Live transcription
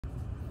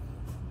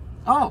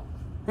Oh,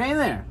 hey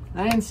there.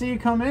 I didn't see you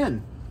come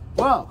in.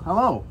 Well,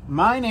 hello.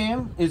 My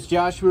name is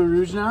Joshua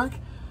Rujnak,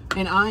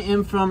 and I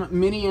am from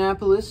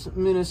Minneapolis,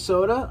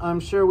 Minnesota.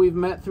 I'm sure we've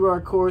met through our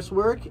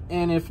coursework,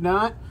 and if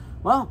not,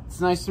 well, it's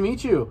nice to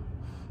meet you.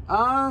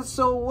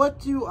 So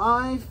what do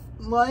I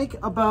like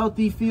about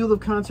the field of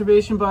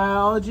conservation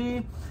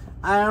biology?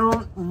 I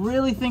don't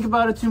really think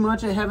about it too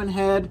much. I haven't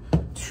had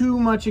too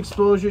much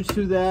exposure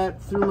to that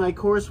through my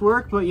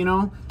coursework, but you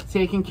know,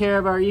 taking care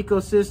of our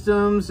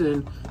ecosystems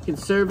and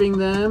conserving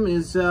them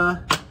is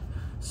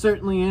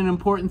certainly an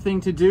important thing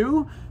to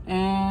do.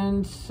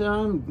 And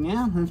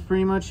yeah, that's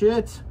pretty much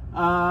it.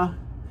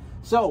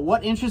 So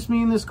what interests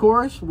me in this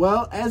course?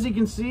 Well, as you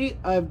can see,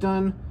 I've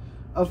done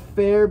a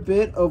fair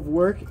bit of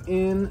work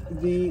in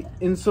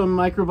some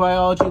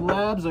microbiology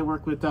labs. I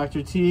work with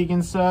Dr. Teague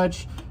and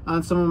such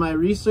on some of my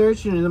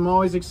research, and I'm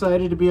always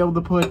excited to be able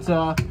to put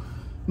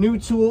new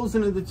tools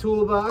into the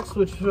toolbox,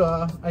 which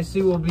I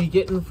see we'll be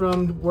getting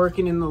from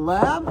working in the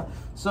lab.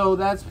 So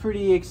that's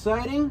pretty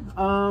exciting.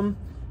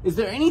 Is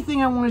there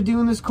anything I want to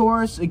do in this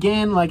course?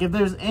 Again, like if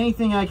there's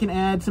anything I can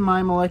add to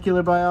my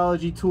molecular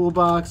biology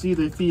toolbox,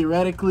 either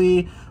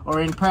theoretically or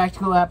in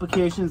practical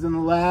applications in the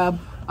lab,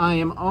 I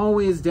am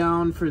always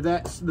down for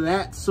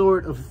that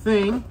sort of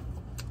thing.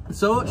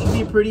 So it should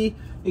be a pretty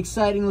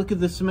exciting look at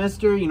the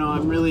semester. You know,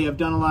 I've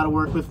done a lot of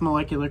work with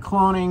molecular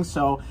cloning,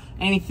 so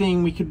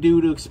anything we could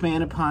do to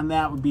expand upon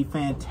that would be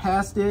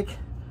fantastic.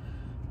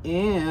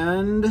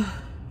 And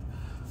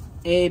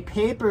a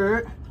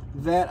paper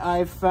that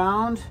I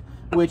found,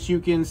 which you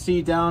can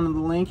see down in the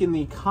link in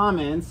the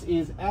comments,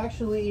 is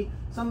actually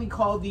something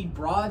called the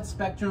broad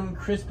spectrum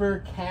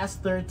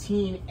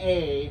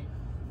CRISPR-Cas13a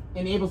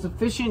enables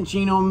efficient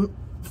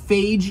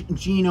phage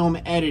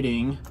genome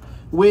editing,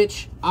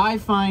 which I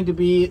find to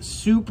be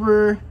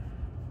super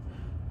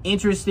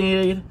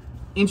interesting.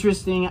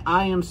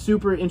 I am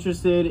super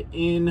interested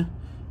in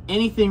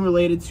anything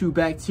related to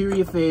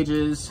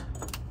bacteriophages,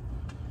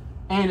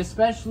 and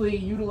especially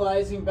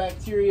utilizing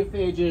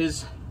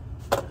bacteriophages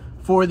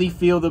for the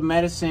field of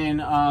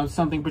medicine,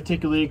 something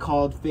particularly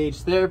called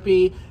phage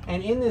therapy.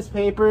 And in this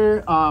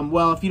paper,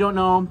 well, if you don't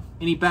know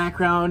any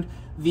background,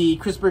 the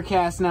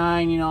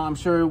CRISPR-Cas9, you know, I'm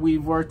sure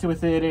we've worked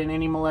with it in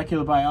any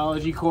molecular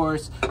biology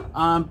course.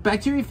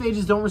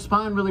 Bacteriophages don't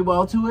respond really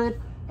well to it,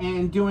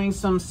 and doing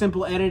some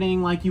simple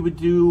editing like you would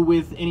do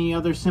with any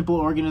other simple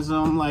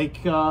organism, like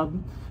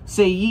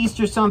say yeast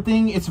or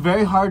something, it's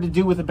very hard to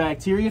do with a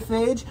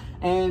bacteriophage.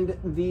 And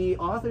the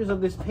authors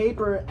of this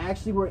paper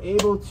actually were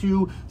able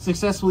to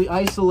successfully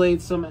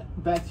isolate some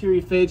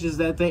bacteriophages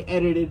that they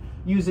edited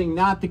using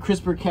not the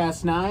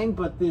CRISPR-Cas9,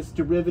 but this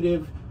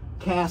derivative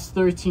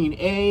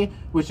Cas13a,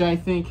 which I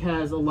think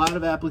has a lot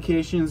of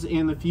applications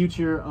in the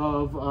future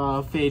of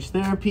phage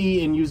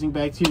therapy and using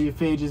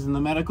bacteriophages in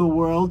the medical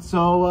world.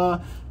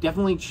 So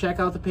definitely check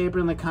out the paper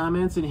in the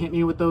comments and hit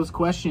me with those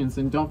questions.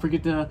 And don't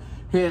forget to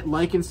hit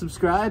like and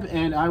subscribe,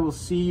 and I will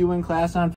see you in class on